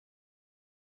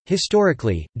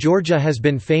Historically, Georgia has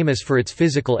been famous for its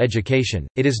physical education.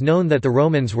 It is known that the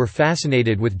Romans were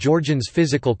fascinated with Georgians'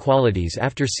 physical qualities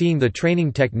after seeing the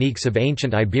training techniques of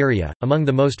ancient Iberia. Among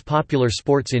the most popular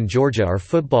sports in Georgia are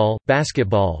football,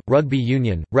 basketball, rugby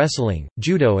union, wrestling,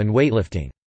 judo, and weightlifting.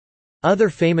 Other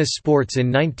famous sports in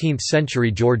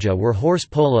 19th-century Georgia were horse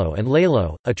polo and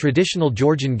Lelo, a traditional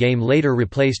Georgian game later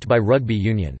replaced by rugby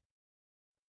union.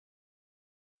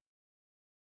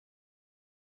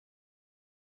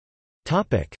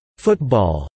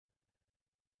 Football.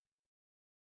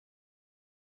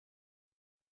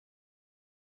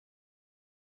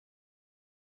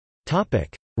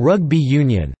 Rugby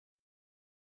union.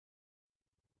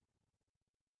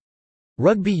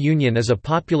 Rugby union is a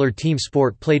popular team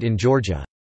sport played in Georgia.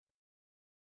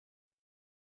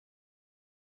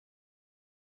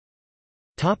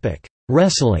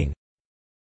 Wrestling.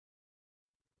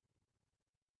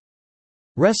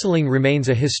 Wrestling remains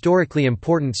a historically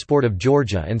important sport of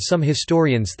Georgia, and some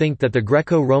historians think that the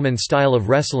Greco-Roman style of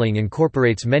wrestling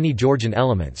incorporates many Georgian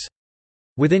elements.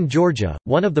 Within Georgia,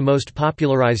 one of the most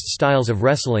popularized styles of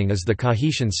wrestling is the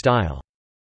Caucasian style.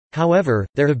 However,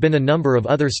 there have been a number of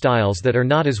other styles that are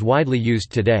not as widely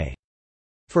used today.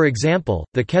 For example,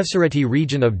 the Khevsureti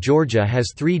region of Georgia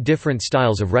has 3 different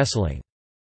styles of wrestling.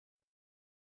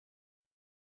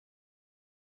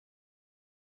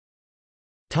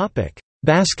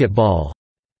 Basketball.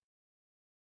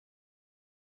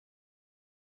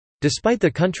 Despite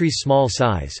the country's small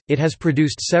size, it has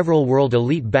produced several world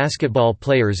elite basketball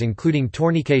players including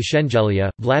Tornike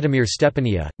Shengelia, Vladimir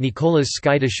Stepania, Nicolas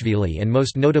Skaidashvili and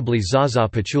most notably Zaza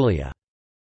Pachulia.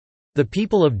 The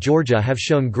people of Georgia have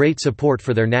shown great support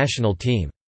for their national team.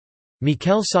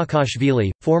 Mikhail Saakashvili,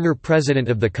 former president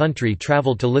of the country,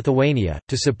 traveled to Lithuania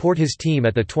to support his team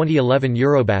at the 2011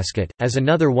 Eurobasket, as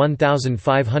another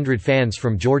 1,500 fans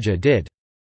from Georgia did.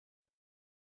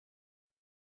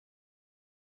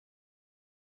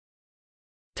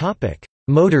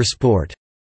 Motorsport.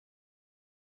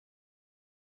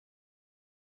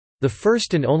 The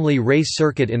first and only race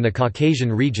circuit in the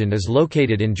Caucasian region is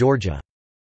located in Georgia.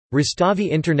 Rustavi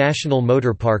International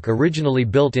Motor Park, originally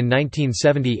built in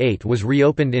 1978, was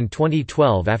reopened in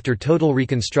 2012 after total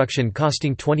reconstruction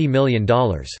costing $20 million.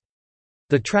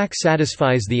 The track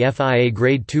satisfies the FIA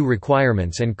Grade 2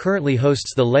 requirements and currently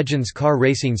hosts the Legends Car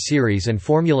Racing Series and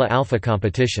Formula Alpha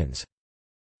competitions.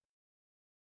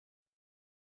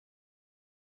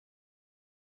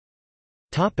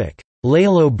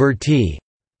 Lelo burti.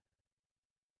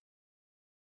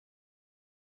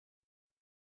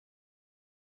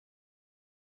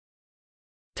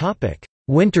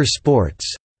 Winter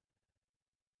sports.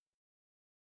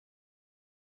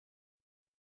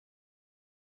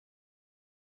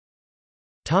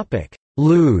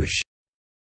 Luge.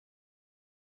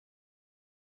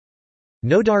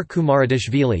 Nodar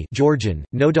Kumaradishvili, Georgian,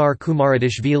 Nodar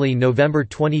Kumaradishvili, November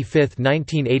 25,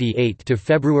 1988 to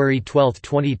February 12,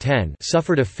 2010,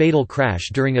 suffered a fatal crash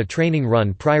during a training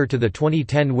run prior to the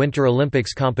 2010 Winter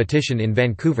Olympics competition in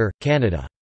Vancouver, Canada.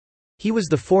 He was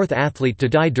the 4th athlete to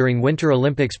die during Winter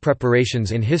Olympics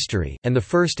preparations in history, and the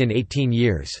first in 18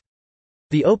 years.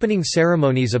 The opening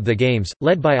ceremonies of the Games,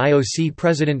 led by IOC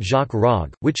President Jacques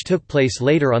Rogge, which took place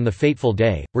later on the fateful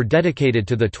day, were dedicated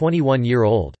to the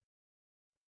 21-year-old.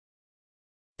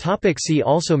 See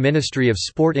also Ministry of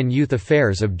Sport and Youth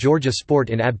Affairs of Georgia.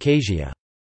 Sport in Abkhazia.